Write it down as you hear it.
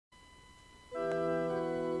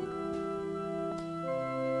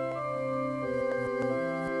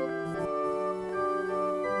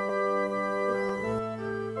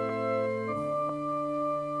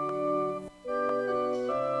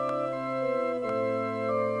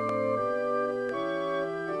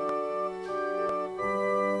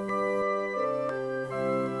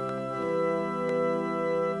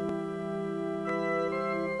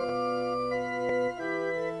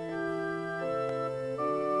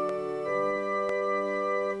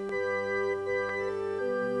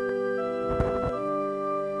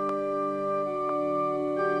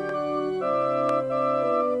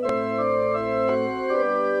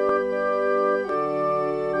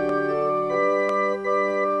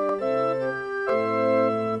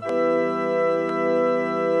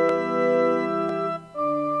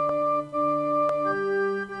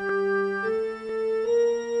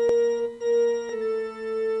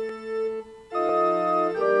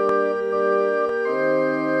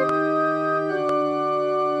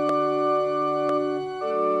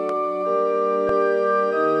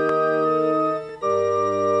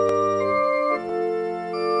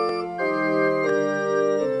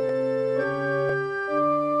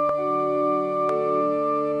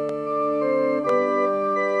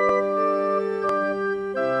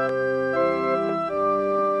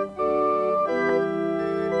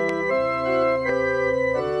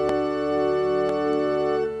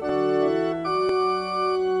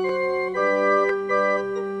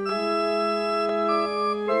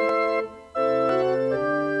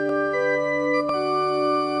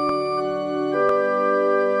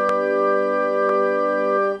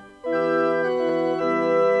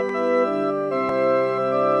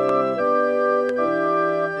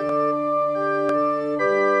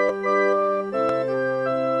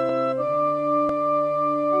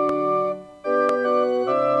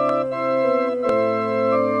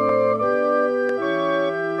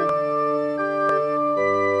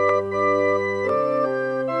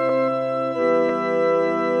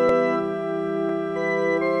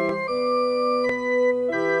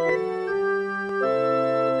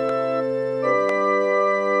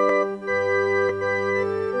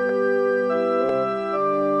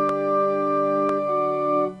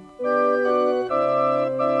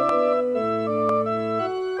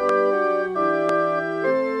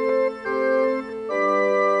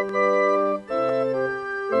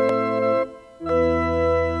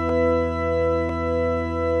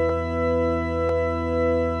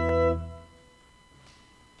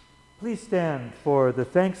stand for the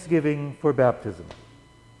thanksgiving for baptism.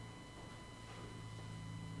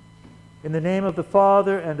 In the name of the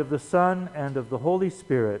Father, and of the Son, and of the Holy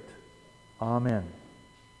Spirit. Amen.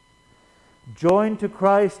 Joined to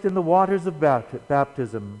Christ in the waters of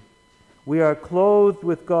baptism, we are clothed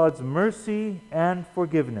with God's mercy and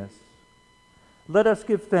forgiveness. Let us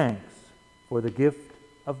give thanks for the gift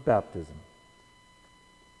of baptism.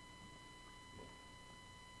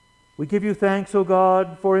 We give you thanks, O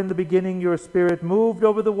God, for in the beginning your Spirit moved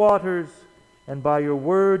over the waters, and by your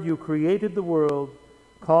word you created the world,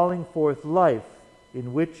 calling forth life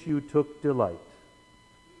in which you took delight.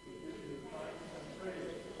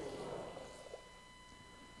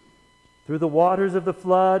 Through the waters of the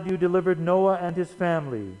flood you delivered Noah and his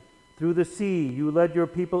family. Through the sea you led your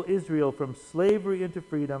people Israel from slavery into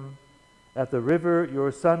freedom. At the river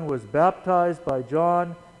your Son was baptized by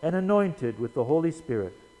John and anointed with the Holy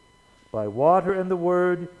Spirit. By water and the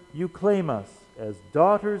word you claim us as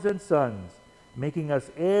daughters and sons, making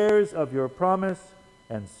us heirs of your promise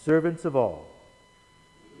and servants of all.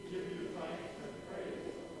 We give you thanks and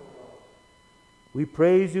praise, O God. We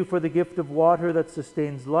praise you for the gift of water that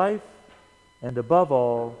sustains life, and above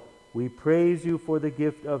all, we praise you for the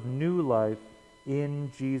gift of new life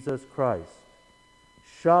in Jesus Christ.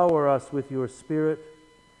 Shower us with your Spirit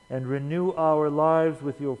and renew our lives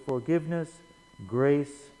with your forgiveness,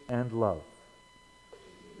 grace, and love.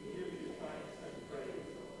 We give you thanks and praise,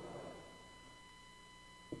 O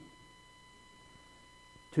God.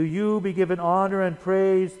 To you be given honor and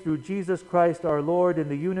praise through Jesus Christ our Lord in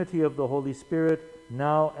the unity of the Holy Spirit,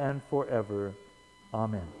 now and forever.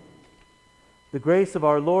 Amen. The grace of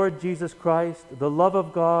our Lord Jesus Christ, the love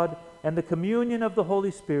of God, and the communion of the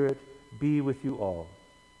Holy Spirit be with you all.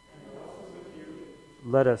 And also with you.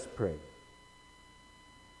 Let us pray.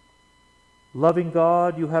 Loving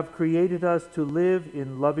God, you have created us to live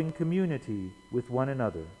in loving community with one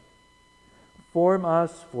another. Form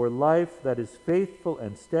us for life that is faithful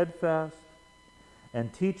and steadfast,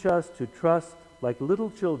 and teach us to trust like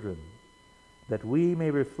little children, that we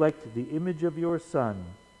may reflect the image of your Son,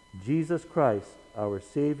 Jesus Christ, our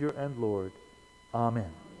Savior and Lord.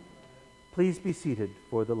 Amen. Please be seated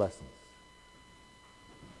for the lessons.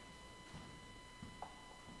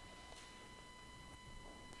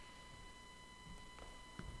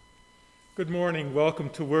 Good morning. Welcome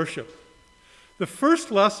to worship. The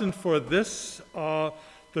first lesson for this, the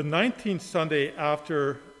 19th Sunday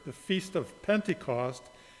after the Feast of Pentecost,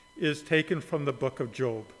 is taken from the book of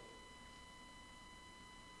Job.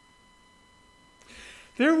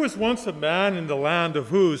 There was once a man in the land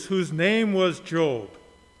of Uz whose name was Job.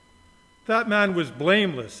 That man was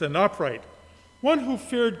blameless and upright, one who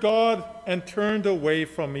feared God and turned away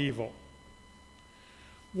from evil.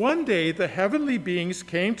 One day the heavenly beings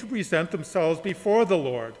came to present themselves before the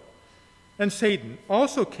Lord, and Satan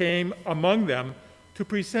also came among them to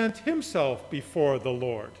present himself before the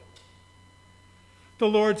Lord. The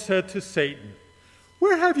Lord said to Satan,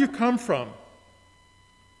 "Where have you come from?"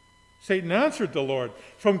 Satan answered the Lord,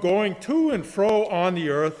 "From going to and fro on the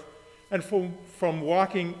earth, and from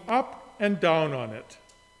walking up and down on it."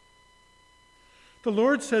 The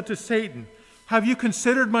Lord said to Satan, "Have you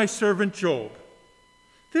considered my servant Job?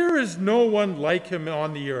 There is no one like him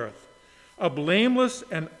on the earth, a blameless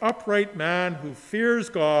and upright man who fears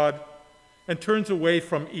God and turns away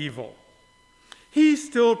from evil. He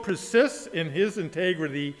still persists in his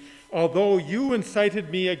integrity, although you incited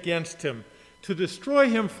me against him to destroy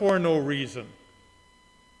him for no reason."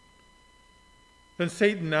 Then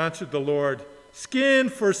Satan answered the Lord, "Skin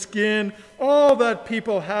for skin, all that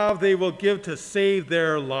people have they will give to save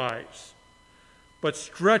their lives. But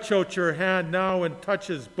stretch out your hand now and touch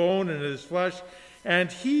his bone and his flesh,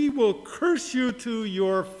 and he will curse you to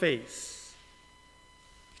your face."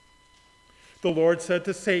 The Lord said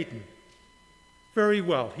to Satan, "Very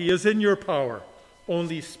well, he is in your power,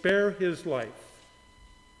 only spare his life."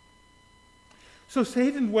 So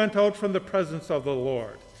Satan went out from the presence of the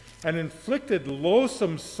Lord and inflicted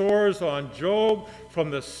loathsome sores on Job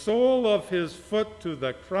from the sole of his foot to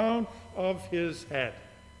the crown of his head.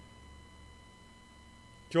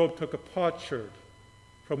 Job took a potsherd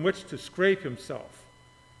from which to scrape himself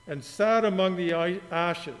and sat among the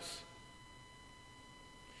ashes.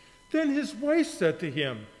 Then his wife said to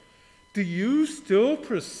him, "Do you still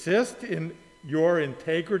persist in your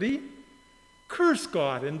integrity? Curse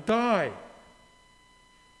God and die."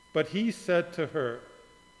 But he said to her,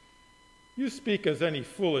 "You speak as any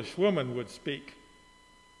foolish woman would speak.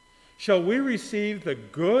 Shall we receive the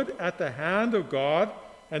good at the hand of God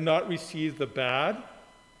and not receive the bad?"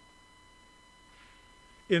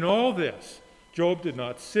 In all this, Job did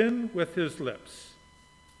not sin with his lips.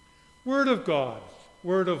 Word of God,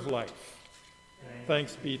 word of life.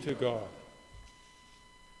 Thanks be to God.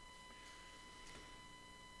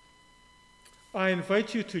 I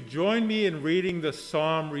invite you to join me in reading the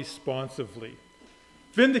psalm responsively.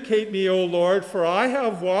 Vindicate me, O Lord, for I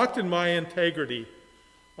have walked in my integrity.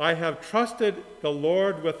 I have trusted the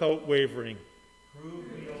Lord without wavering.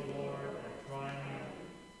 Prove me, O Lord, and try me.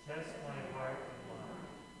 Test my heart and mind.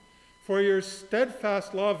 For your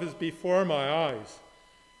steadfast love is before my eyes,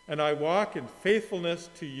 and I walk in faithfulness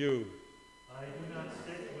to you. I do not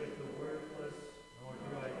sit with the worthless, nor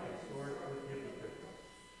do I consort with hypocrites.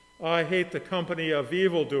 I hate the company of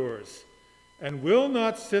evildoers, and will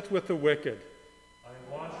not sit with the wicked.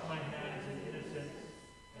 I wash my hands in innocence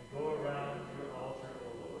and go around your altar,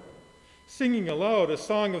 O Lord. Singing aloud a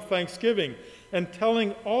song of thanksgiving and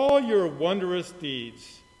telling all your wondrous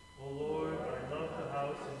deeds. O Lord, I love the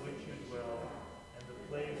house in which you dwell and the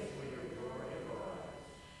place where your glory abides.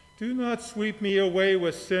 Do not sweep me away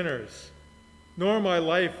with sinners, nor my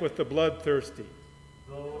life with the bloodthirsty.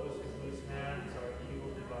 Those whose hands are evil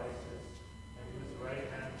devices and whose right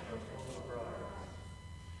hands are full of bribes.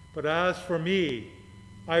 But as for me,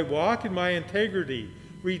 I walk in my integrity.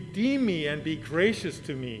 Redeem me and be gracious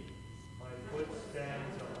to me. My foot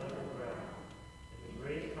stands on level ground. In the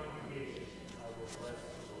great congregation I will bless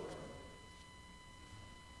the Lord.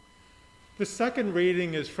 The second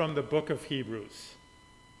reading is from the book of Hebrews.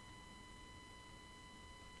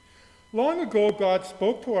 Long ago, God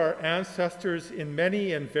spoke to our ancestors in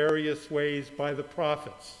many and various ways by the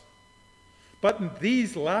prophets. But in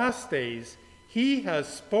these last days, he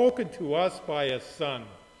has spoken to us by a Son,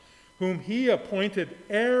 whom he appointed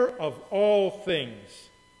heir of all things,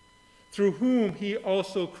 through whom he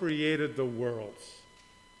also created the worlds.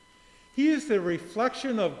 He is the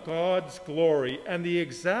reflection of God's glory and the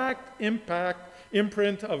exact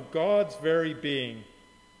imprint of God's very being,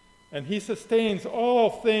 and he sustains all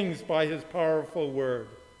things by his powerful word.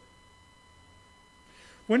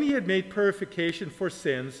 When he had made purification for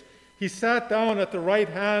sins, he sat down at the right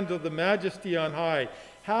hand of the Majesty on high,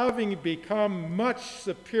 having become much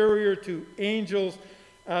superior to angels,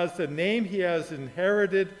 as the name he has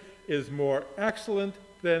inherited is more excellent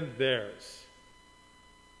than theirs.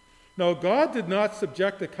 Now God did not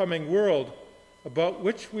subject the coming world, about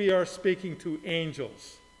which we are speaking, to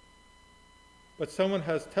angels. But someone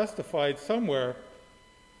has testified somewhere,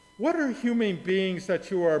 "What are human beings that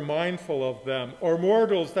you are mindful of them, or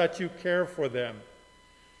mortals that you care for them?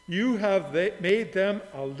 You have made them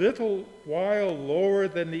a little while lower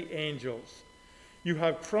than the angels. You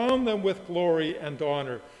have crowned them with glory and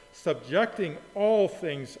honor, subjecting all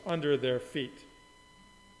things under their feet."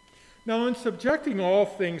 Now, in subjecting all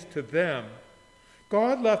things to them,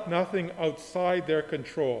 God left nothing outside their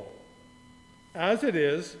control. As it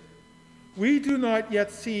is, we do not yet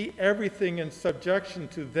see everything in subjection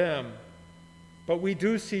to them, but we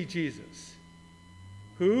do see Jesus,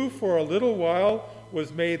 who for a little while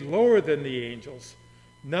was made lower than the angels,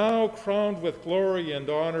 now crowned with glory and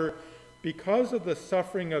honor because of the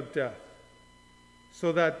suffering of death,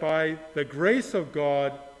 so that by the grace of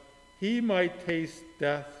God he might taste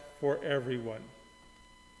death for everyone.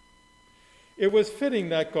 It was fitting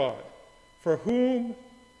that God, for whom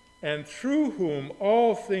and through whom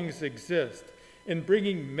all things exist, in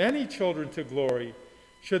bringing many children to glory,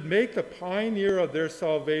 should make the pioneer of their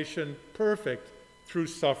salvation perfect through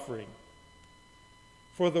suffering.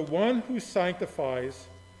 For the one who sanctifies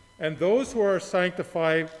and those who are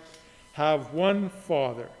sanctified have one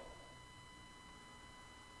Father.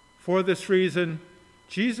 For this reason,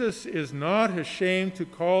 Jesus is not ashamed to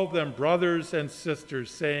call them brothers and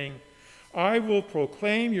sisters, saying, "I will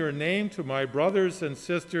proclaim your name to my brothers and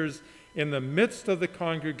sisters. In the midst of the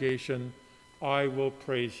congregation, I will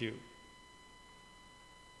praise you."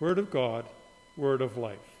 Word of God, word of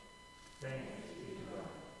life. Thanks be to God.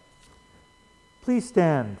 Please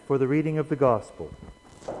stand for the reading of the Gospel.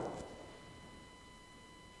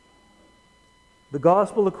 The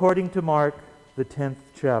Gospel according to Mark, the 10th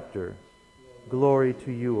chapter. Glory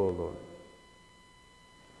to you, O Lord.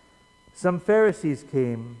 Some Pharisees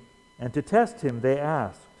came, and to test him they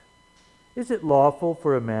asked, "Is it lawful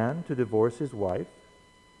for a man to divorce his wife?"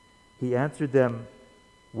 He answered them,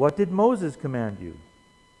 "What did Moses command you?"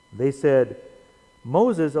 They said,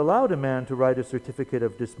 "Moses allowed a man to write a certificate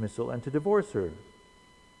of dismissal and to divorce her."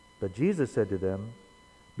 But Jesus said to them,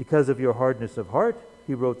 "Because of your hardness of heart,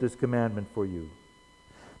 he wrote this commandment for you.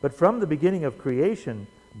 But from the beginning of creation,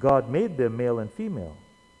 God made them male and female.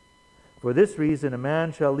 For this reason, a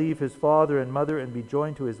man shall leave his father and mother and be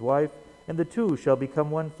joined to his wife, and the two shall become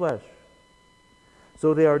one flesh.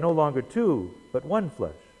 So they are no longer two, but one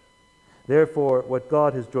flesh. Therefore, what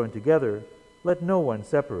God has joined together, let no one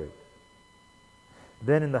separate."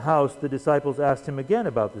 Then in the house the disciples asked him again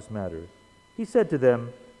about this matter. He said to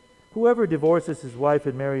them, "Whoever divorces his wife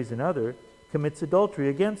and marries another commits adultery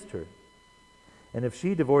against her. And if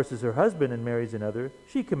she divorces her husband and marries another,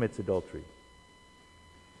 she commits adultery."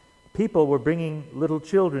 People were bringing little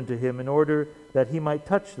children to him in order that he might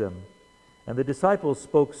touch them, and the disciples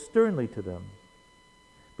spoke sternly to them.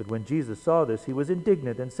 But when Jesus saw this, he was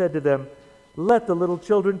indignant and said to them, "Let the little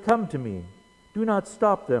children come to me. Do not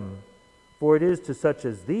stop them, for it is to such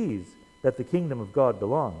as these that the kingdom of God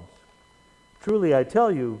belongs. Truly I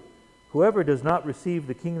tell you, whoever does not receive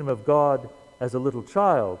the kingdom of God as a little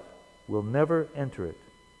child will never enter it."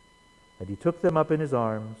 And he took them up in his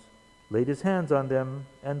arms, laid his hands on them,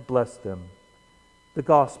 and blessed them. The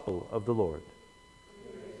gospel of the Lord.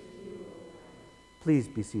 Please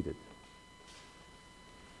be seated.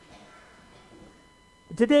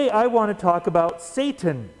 Today I want to talk about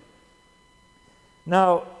Satan.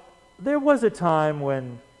 Now, there was a time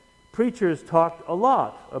when preachers talked a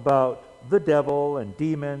lot about the devil and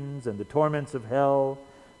demons and the torments of hell,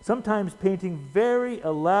 sometimes painting very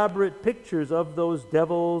elaborate pictures of those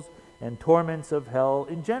devils and torments of hell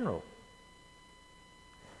in general.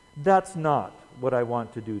 That's not what I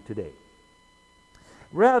want to do today.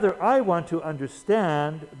 Rather, I want to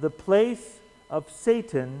understand the place of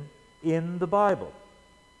Satan in the Bible.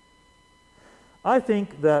 I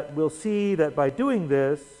think that we'll see that by doing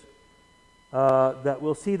this,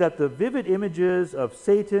 we'll see that the vivid images of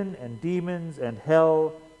Satan and demons and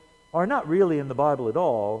hell are not really in the Bible at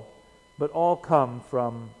all, but all come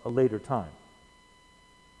from a later time.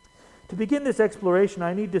 To begin this exploration,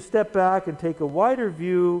 I need to step back and take a wider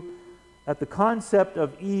view at the concept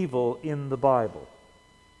of evil in the Bible.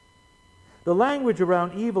 The language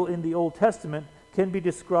around evil in the Old Testament can be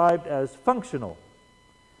described as functional.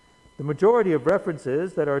 The majority of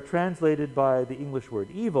references that are translated by the English word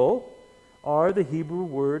evil are the Hebrew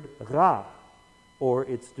word ra, or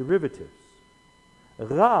its derivatives.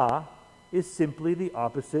 Ra is simply the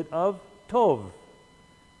opposite of tov,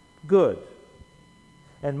 good.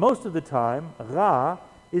 And most of the time, ra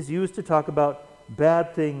is used to talk about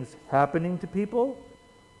bad things happening to people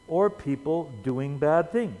or people doing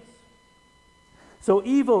bad things. So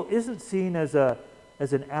evil isn't seen as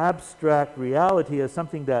an abstract reality, as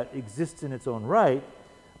something that exists in its own right,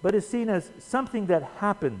 but is seen as something that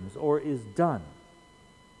happens or is done.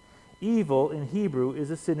 Evil in Hebrew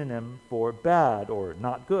is a synonym for bad or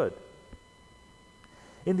not good.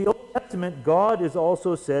 In the Old Testament, God is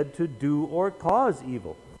also said to do or cause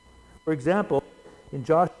evil. For example, in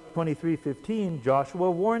Joshua 23:15,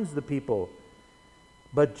 Joshua warns the people,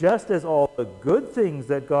 "But just as all the good things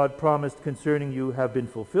that God promised concerning you have been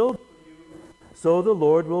fulfilled, so the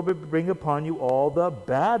Lord will bring upon you all the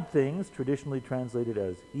bad things," traditionally translated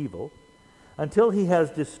as evil, "until he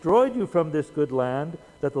has destroyed you from this good land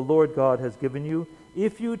that the Lord God has given you,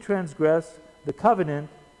 if you transgress the covenant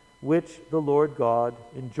which the Lord God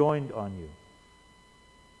enjoined on you."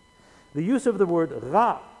 The use of the word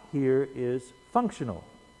ra here is functional.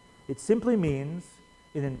 It simply means,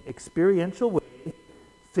 in an experiential way,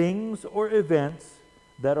 things or events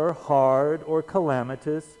that are hard or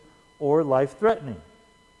calamitous or life-threatening.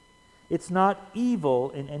 It's not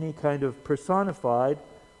evil in any kind of personified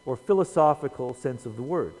or philosophical sense of the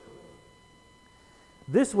word.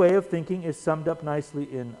 This way of thinking is summed up nicely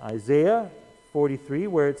in Isaiah 43,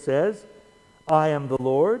 where it says, "I am the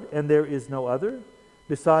Lord, and there is no other.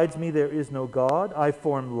 Besides me there is no God. I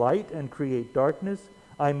form light and create darkness.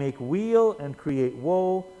 I make weal and create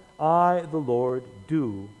woe. I, the Lord,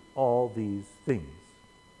 do all these things."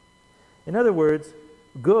 In other words,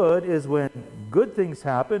 good is when good things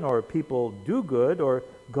happen, or people do good, or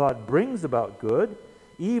God brings about good.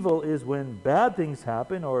 Evil is when bad things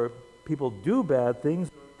happen, or people do bad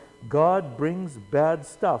things. God brings bad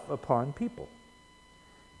stuff upon people.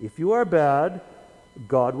 If you are bad,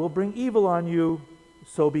 God will bring evil on you,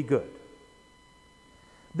 so be good.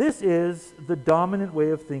 This is the dominant way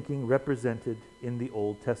of thinking represented in the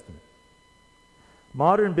Old Testament.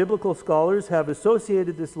 Modern biblical scholars have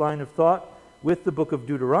associated this line of thought with the book of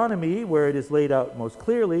Deuteronomy, where it is laid out most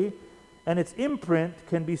clearly, and its imprint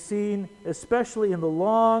can be seen especially in the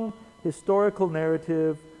long historical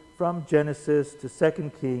narrative from Genesis to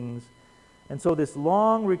 2 Kings. And so this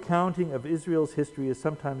long recounting of Israel's history is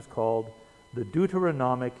sometimes called the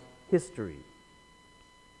Deuteronomic history.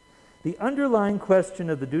 The underlying question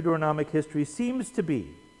of the Deuteronomic history seems to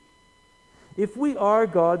be, if we are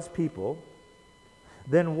God's people,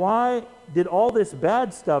 then why did all this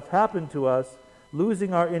bad stuff happen to us,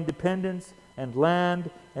 losing our independence and land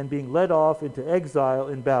and being led off into exile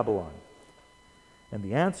in Babylon? And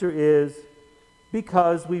the answer is,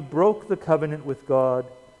 because we broke the covenant with God,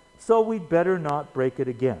 so we'd better not break it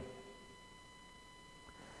again.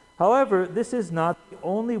 However, this is not the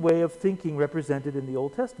only way of thinking represented in the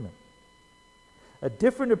Old Testament. A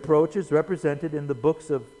different approach is represented in the books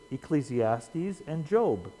of Ecclesiastes and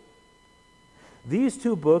Job. These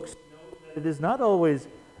two books note that it is not always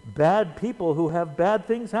bad people who have bad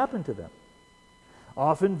things happen to them.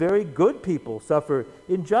 Often very good people suffer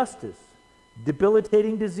injustice,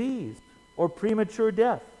 debilitating disease, or premature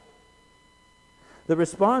death. The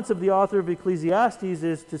response of the author of Ecclesiastes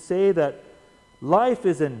is to say that life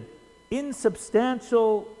is an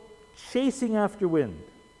insubstantial chasing after wind,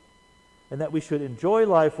 and that we should enjoy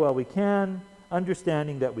life while we can,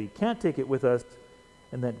 understanding that we can't take it with us,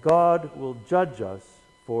 and that God will judge us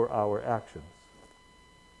for our actions.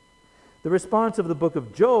 The response of the book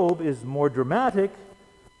of Job is more dramatic,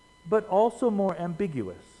 but also more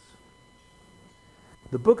ambiguous.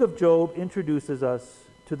 The book of Job introduces us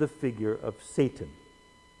to the figure of Satan.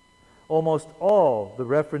 Almost all the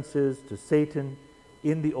references to Satan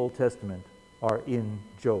in the Old Testament are in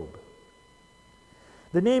Job.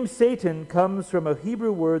 The name Satan comes from a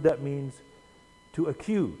Hebrew word that means to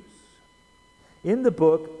accuse. In the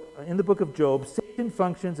book of Job, Satan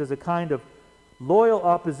functions as a kind of loyal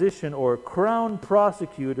opposition or crown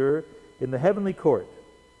prosecutor in the heavenly court.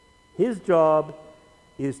 His job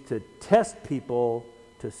is to test people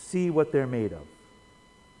to see what they're made of.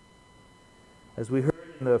 As we heard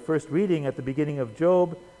in the first reading at the beginning of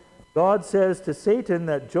Job, God says to Satan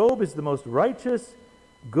that Job is the most righteous,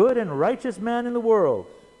 good and righteous man in the world,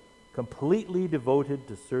 completely devoted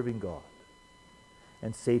to serving God.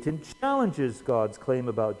 And Satan challenges God's claim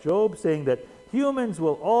about Job, saying that humans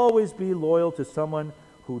will always be loyal to someone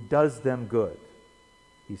who does them good.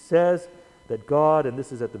 He says that God, and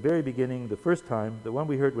this is at the very beginning, the first time, the one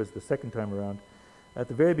we heard was the second time around, at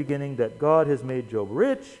the very beginning, that God has made Job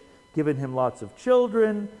rich, given him lots of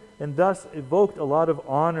children, and thus evoked a lot of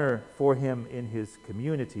honor for him in his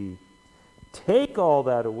community. Take all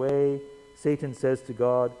that away, Satan says to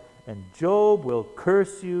God, and Job will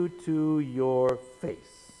curse you to your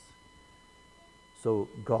face. So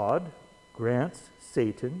God grants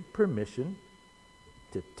Satan permission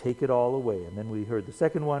to take it all away. And then we heard the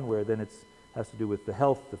second one where then it has to do with the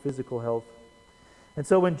health, the physical health. And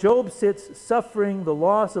so when Job sits suffering the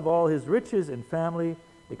loss of all his riches and family,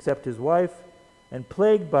 except his wife, and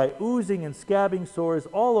plagued by oozing and scabbing sores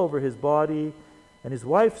all over his body, and his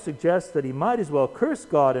wife suggests that he might as well curse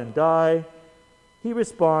God and die, he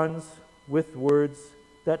responds with words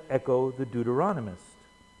that echo the Deuteronomist.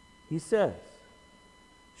 He says,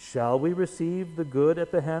 "Shall we receive the good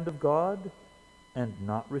at the hand of God and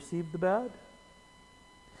not receive the bad?"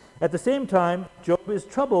 At the same time, Job is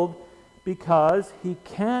troubled because he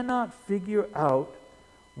cannot figure out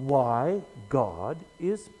why God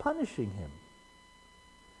is punishing him.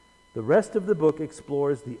 The rest of the book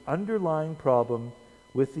explores the underlying problem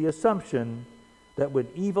with the assumption that when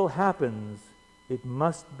evil happens, it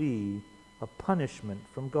must be a punishment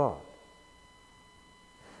from God.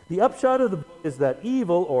 The upshot of the book is that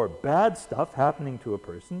evil or bad stuff happening to a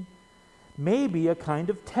person may be a kind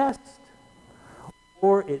of test,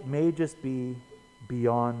 or it may just be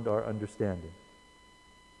beyond our understanding.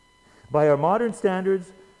 By our modern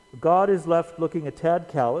standards, God is left looking a tad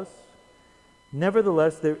callous.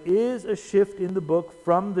 Nevertheless, there is a shift in the book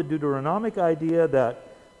from the Deuteronomic idea that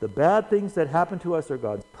the bad things that happen to us are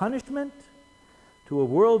God's punishment to a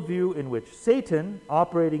worldview in which Satan,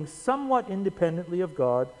 operating somewhat independently of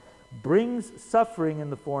God, brings suffering in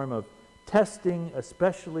the form of testing,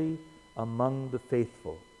 especially among the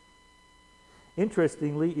faithful.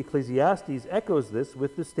 Interestingly, Ecclesiastes echoes this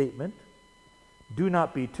with the statement, "Do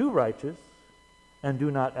not be too righteous, and do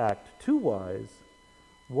not act too wise.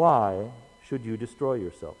 Why should you destroy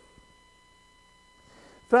yourself?"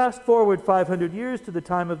 Fast forward 500 years to the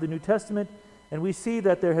time of the New Testament, and we see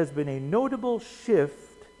that there has been a notable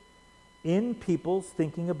shift in people's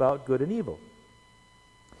thinking about good and evil.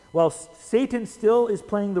 While Satan still is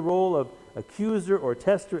playing the role of accuser or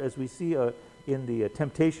tester, as we see in the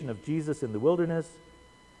temptation of Jesus in the wilderness,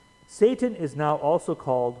 Satan is now also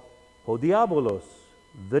called ho diabolos,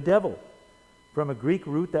 the devil, from a Greek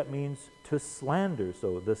root that means to slander,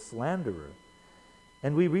 so the slanderer.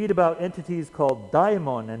 And we read about entities called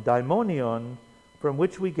daimon and daimonion, from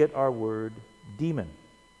which we get our word demon.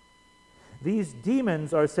 These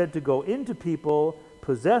demons are said to go into people,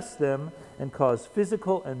 possess them, and cause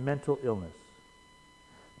physical and mental illness.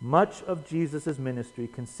 Much of Jesus' ministry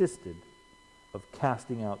consisted of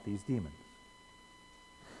casting out these demons.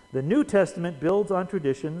 The New Testament builds on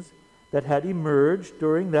traditions that had emerged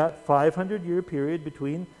during that 500-year period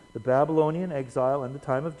between the Babylonian exile and the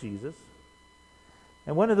time of Jesus.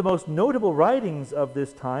 And one of the most notable writings of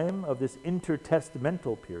this time, of this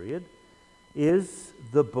intertestamental period, is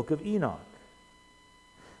the book of Enoch.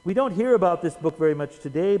 We don't hear about this book very much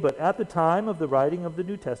today, but at the time of the writing of the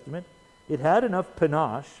New Testament, it had enough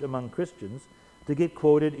panache among Christians to get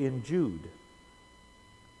quoted in Jude.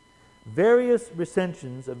 Various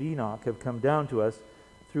recensions of Enoch have come down to us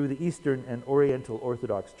through the Eastern and Oriental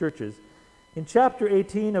Orthodox churches. In chapter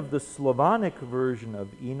 18 of the Slavonic version of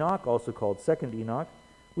Enoch, also called Second Enoch,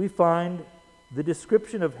 we find the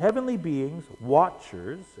description of heavenly beings,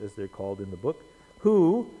 watchers, as they're called in the book,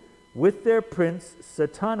 who, with their prince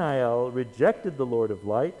Satanael, rejected the Lord of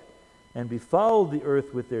light and befouled the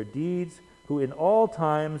earth with their deeds, who in all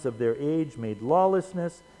times of their age made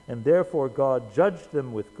lawlessness, and therefore God judged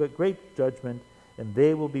them with great judgment, and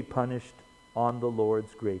they will be punished on the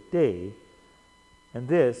Lord's great day. And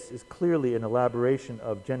this is clearly an elaboration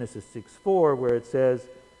of Genesis 6:4, where it says,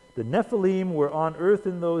 the Nephilim were on earth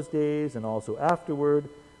in those days, and also afterward,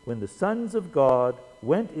 when the sons of God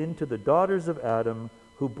went into the daughters of Adam,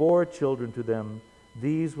 who bore children to them.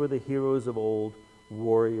 These were the heroes of old,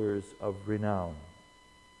 warriors of renown.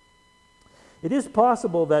 It is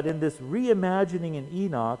possible that in this reimagining in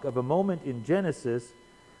Enoch of a moment in Genesis,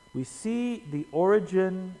 we see the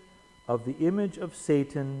origin of the image of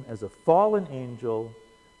Satan as a fallen angel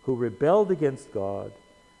who rebelled against God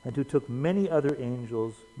and who took many other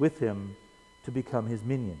angels with him to become his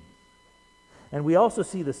minions. And we also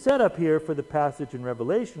see the setup here for the passage in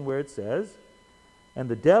Revelation where it says, and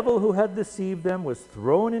the devil who had deceived them was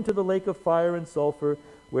thrown into the lake of fire and sulfur,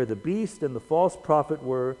 where the beast and the false prophet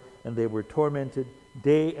were, and they were tormented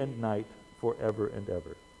day and night forever and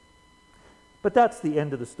ever. But that's the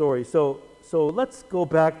end of the story. So let's go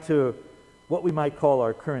back to what we might call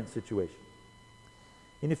our current situation.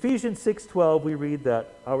 In Ephesians 6:12 we read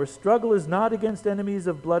that our struggle is not against enemies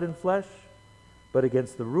of blood and flesh, but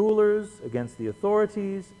against the rulers, against the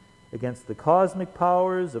authorities, against the cosmic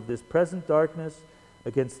powers of this present darkness,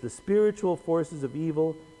 against the spiritual forces of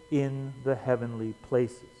evil in the heavenly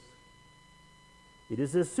places. It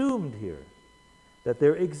is assumed here that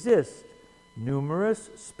there exist numerous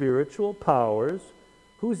spiritual powers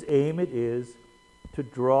whose aim it is to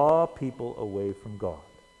draw people away from God.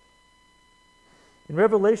 In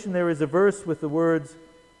Revelation there is a verse with the words,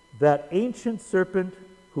 that ancient serpent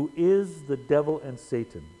who is the devil and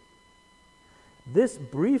Satan. This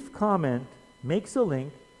brief comment makes a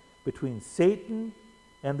link between Satan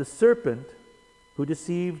and the serpent who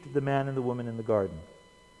deceived the man and the woman in the garden.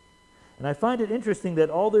 And I find it interesting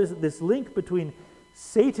that all this link between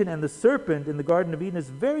Satan and the serpent in the Garden of Eden is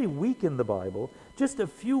very weak in the Bible. Just a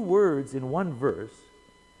few words in one verse.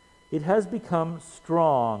 It has become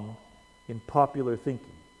strong in popular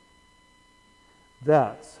thinking.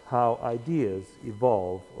 That's how ideas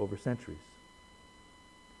evolve over centuries.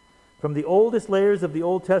 From the oldest layers of the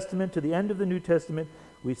Old Testament to the end of the New Testament,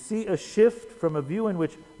 we see a shift from a view in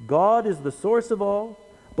which God is the source of all,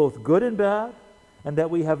 both good and bad, and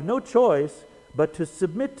that we have no choice but to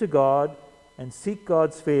submit to God and seek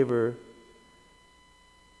God's favor,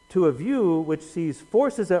 to a view which sees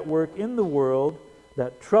forces at work in the world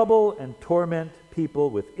that trouble and torment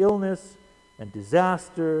people with illness and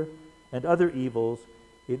disaster and other evils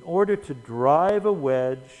in order to drive a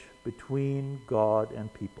wedge between God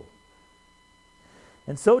and people.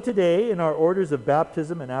 And so today, in our orders of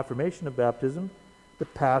baptism and affirmation of baptism, the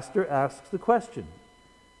pastor asks the question,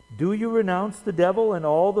 do you renounce the devil and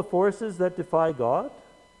all the forces that defy God?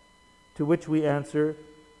 To which we answer,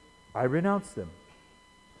 I renounce them.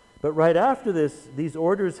 But right after this, these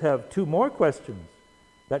orders have two more questions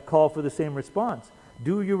that call for the same response.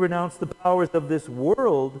 Do you renounce the powers of this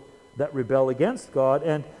world that rebel against God?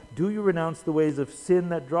 And do you renounce the ways of sin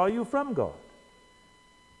that draw you from God?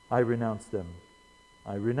 I renounce them.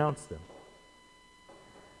 I renounce them.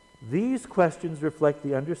 These questions reflect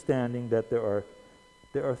the understanding that there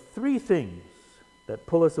are three things that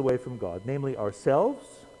pull us away from God, namely ourselves,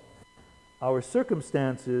 our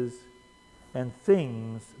circumstances, and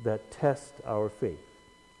things that test our faith.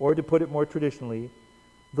 Or to put it more traditionally,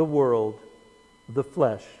 the world, the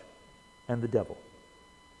flesh, and the devil.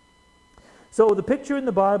 So the picture in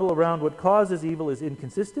the Bible around what causes evil is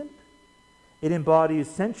inconsistent. It embodies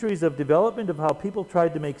centuries of development of how people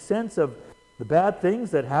tried to make sense of the bad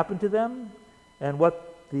things that happened to them and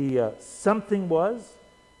what the something was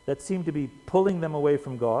that seemed to be pulling them away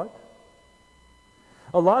from God.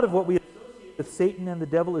 A lot of what we associate with Satan and the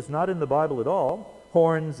devil is not in the Bible at all.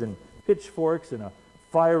 Horns and pitchforks and a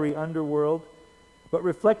fiery underworld. but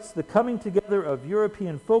reflects the coming together of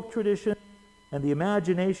European folk tradition and the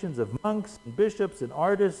imaginations of monks and bishops and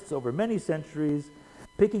artists over many centuries,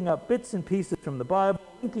 picking up bits and pieces from the Bible,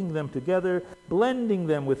 linking them together, blending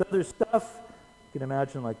them with other stuff. You can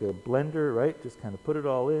imagine like a blender, right? Just kind of put it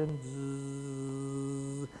all in,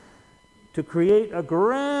 to create a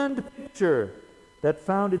grand picture that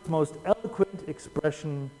found its most eloquent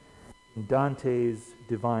expression in Dante's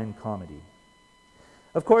Divine Comedy.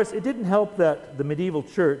 Of course, it didn't help that the medieval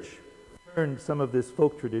church turned some of this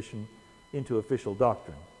folk tradition into official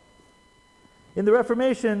doctrine. In the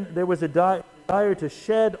Reformation, there was a desire to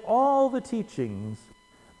shed all the teachings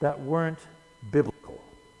that weren't biblical.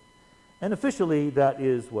 And officially, that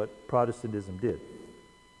is what Protestantism did.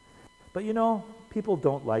 But you know, people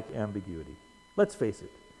don't like ambiguity. Let's face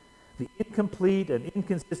it. The incomplete and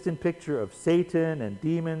inconsistent picture of Satan and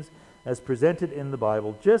demons as presented in the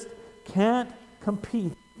Bible just can't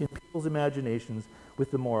compete in people's imaginations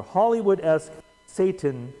with the more Hollywood-esque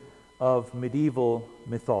Satan of medieval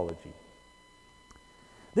mythology.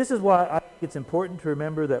 This is why I think it's important to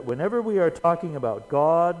remember that whenever we are talking about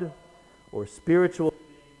God or spiritual things,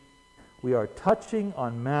 we are touching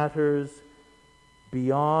on matters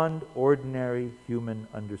beyond ordinary human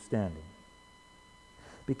understanding.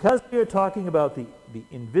 Because we are talking about the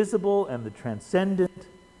invisible and the transcendent,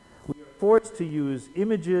 we are forced to use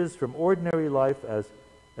images from ordinary life as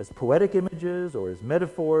poetic images or as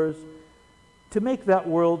metaphors to make that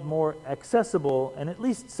world more accessible and at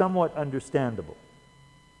least somewhat understandable.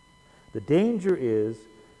 The danger is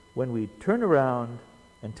when we turn around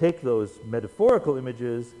and take those metaphorical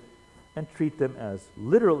images and treat them as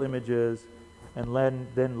literal images and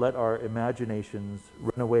then let our imaginations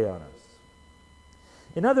run away on us.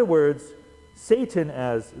 In other words, Satan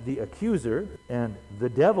as the accuser and the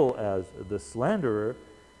devil as the slanderer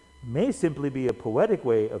may simply be a poetic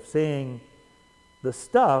way of saying the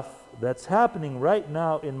stuff that's happening right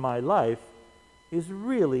now in my life is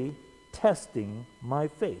really testing my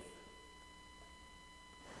faith.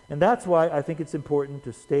 And that's why I think it's important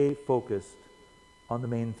to stay focused on the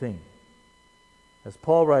main thing. As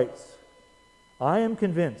Paul writes, I am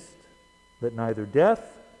convinced that neither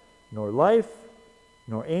death, nor life,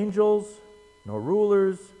 nor angels, nor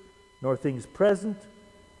rulers, nor things present,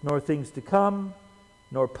 nor things to come,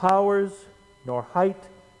 nor powers, nor height,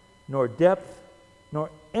 nor depth, nor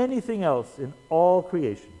anything else in all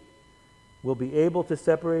creation will be able to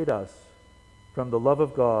separate us from the love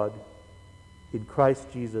of God in Christ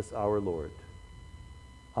Jesus our Lord.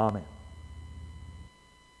 Amen.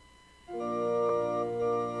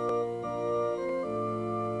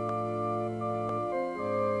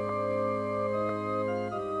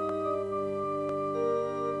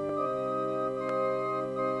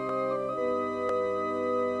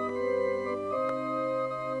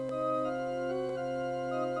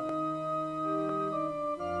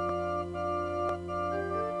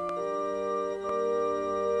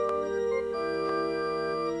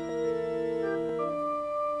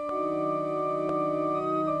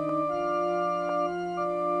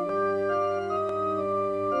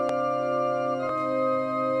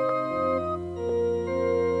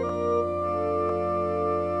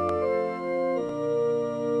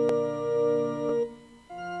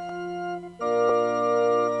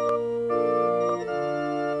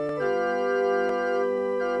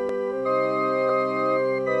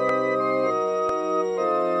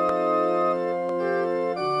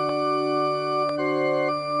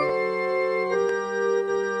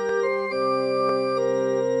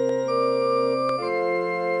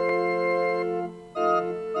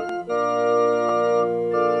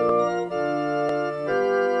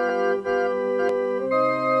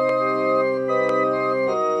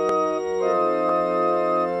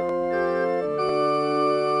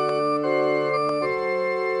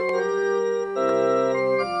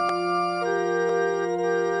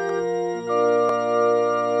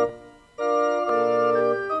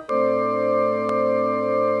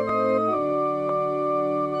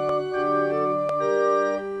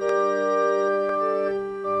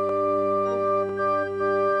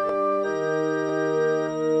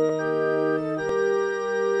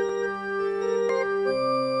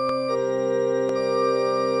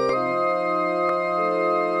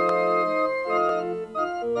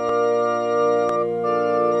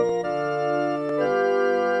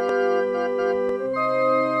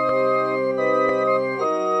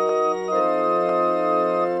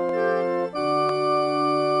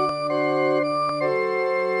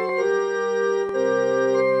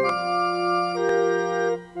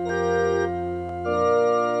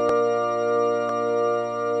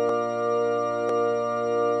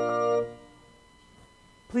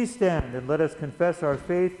 Please stand and let us confess our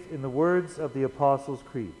faith in the words of the Apostles'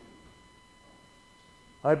 Creed.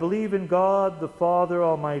 I believe in God, the Father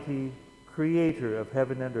Almighty, creator of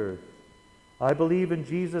heaven and earth. I believe in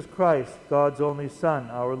Jesus Christ, God's only Son,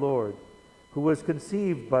 our Lord, who was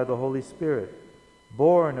conceived by the Holy Spirit,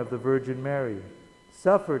 born of the Virgin Mary,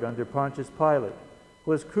 suffered under Pontius Pilate,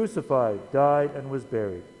 was crucified, died, and was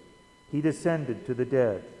buried. He descended to the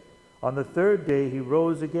dead. On the third day he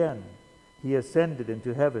rose again. He ascended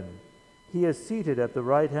into heaven. He is seated at the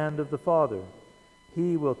right hand of the Father.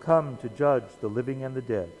 He will come to judge the living and the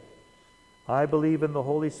dead. I believe in the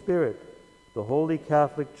Holy Spirit, the Holy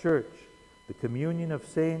Catholic Church, the communion of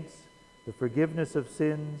saints, the forgiveness of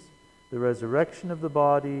sins, the resurrection of the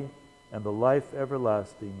body, and the life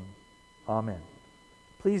everlasting. Amen.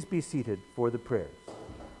 Please be seated for the prayers.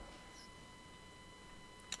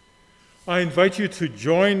 I invite you to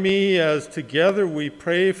join me as together we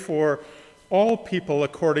pray for all people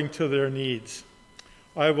according to their needs.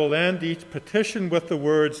 I will end each petition with the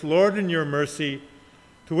words, Lord, in your mercy,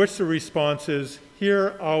 to which the response is,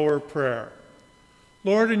 hear our prayer.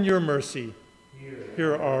 Lord, in your mercy,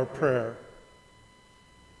 hear our prayer.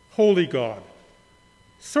 Holy God,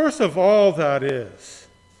 source of all that is,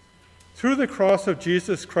 through the cross of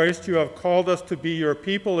Jesus Christ, you have called us to be your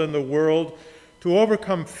people in the world, to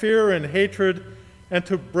overcome fear and hatred, and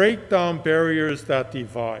to break down barriers that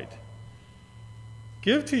divide.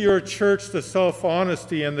 Give to your church the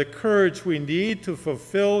self-honesty and the courage we need to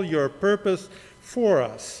fulfill your purpose for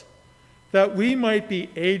us, that we might be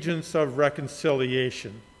agents of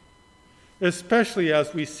reconciliation, especially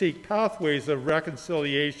as we seek pathways of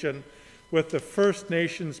reconciliation with the First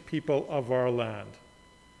Nations people of our land.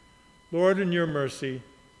 Lord, in your mercy,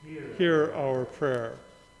 hear our prayer.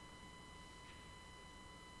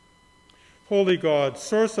 Holy God,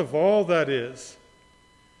 source of all that is,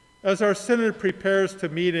 as our synod prepares to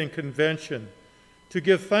meet in convention, to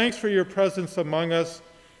give thanks for your presence among us,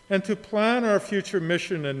 and to plan our future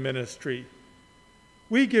mission and ministry,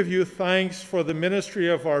 we give you thanks for the ministry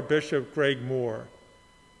of our Bishop Greg Moore,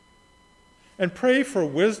 and pray for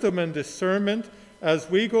wisdom and discernment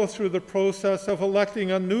as we go through the process of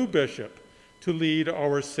electing a new bishop to lead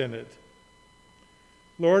our synod.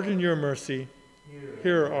 Lord, in your mercy,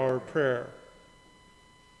 hear our prayer.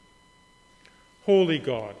 Holy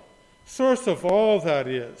God, source of all that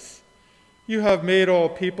is, you have made all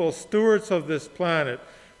people stewards of this planet,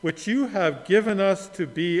 which you have given us to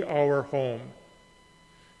be our home.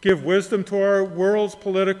 Give wisdom to our world's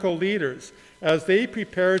political leaders as they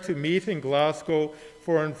prepare to meet in Glasgow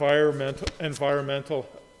for environmental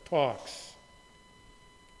talks.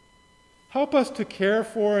 Help us to care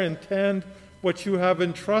for and tend what you have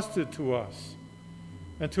entrusted to us,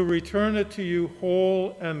 and to return it to you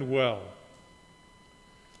whole and well.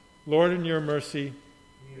 Lord, in your mercy,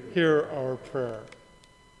 hear our prayer.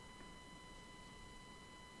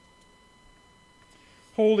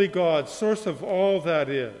 Holy God, source of all that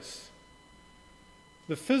is,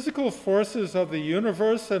 the physical forces of the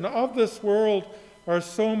universe and of this world are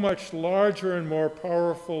so much larger and more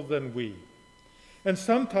powerful than we. And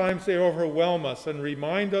sometimes they overwhelm us and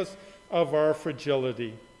remind us of our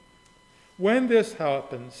fragility. When this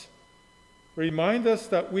happens, remind us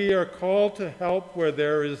that we are called to help where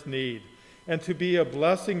there is need and to be a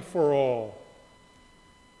blessing for all.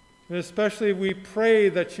 And especially we pray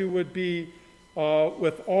that you would be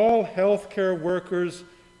with all healthcare workers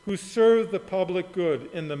who serve the public good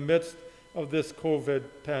in the midst of this COVID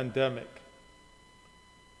pandemic.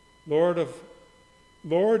 Lord,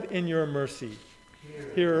 in your mercy,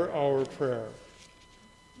 hear our prayer.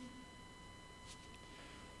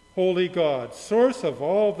 Holy God, source of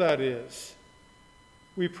all that is,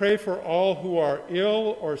 we pray for all who are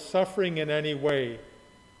ill or suffering in any way,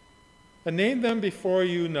 and name them before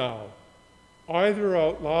you now, either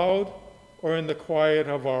out loud or in the quiet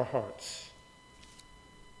of our hearts.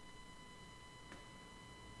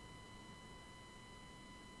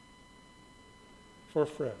 For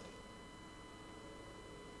Fred.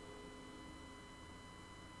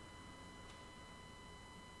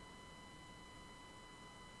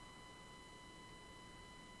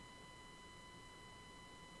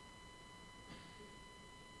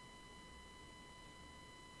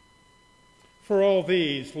 For all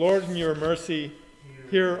these, Lord, in your mercy,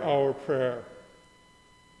 hear our prayer.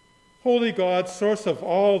 Holy God, source of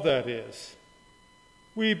all that is,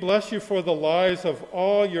 we bless you for the lives of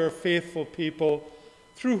all your faithful people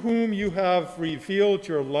through whom you have revealed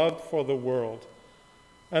your love for the world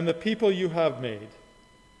and the people you have made.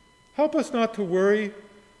 Help us not to worry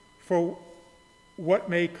for what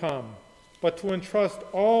may come, but to entrust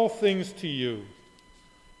all things to you.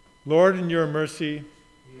 Lord, in your mercy,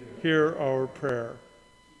 hear our prayer.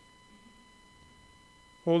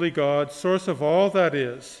 Holy God, source of all that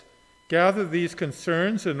is, gather these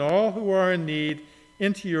concerns and all who are in need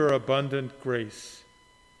into your abundant grace.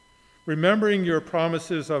 Remembering your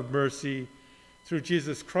promises of mercy through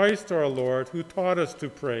Jesus Christ our Lord, who taught us to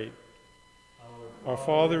pray. Our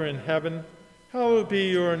Father in heaven, hallowed be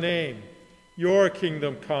your name. Your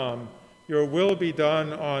kingdom come, your will be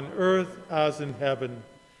done on earth as in heaven.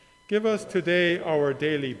 Give us today our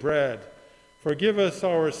daily bread. Forgive us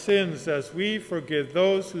our sins as we forgive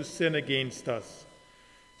those who sin against us.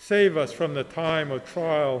 Save us from the time of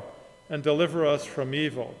trial and deliver us from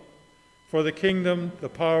evil. For the kingdom, the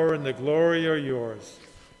power, and the glory are yours,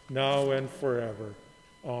 now and forever.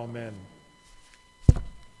 Amen.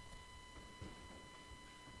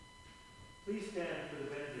 Please stand for the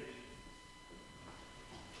benediction.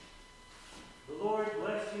 The Lord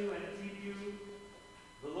bless you and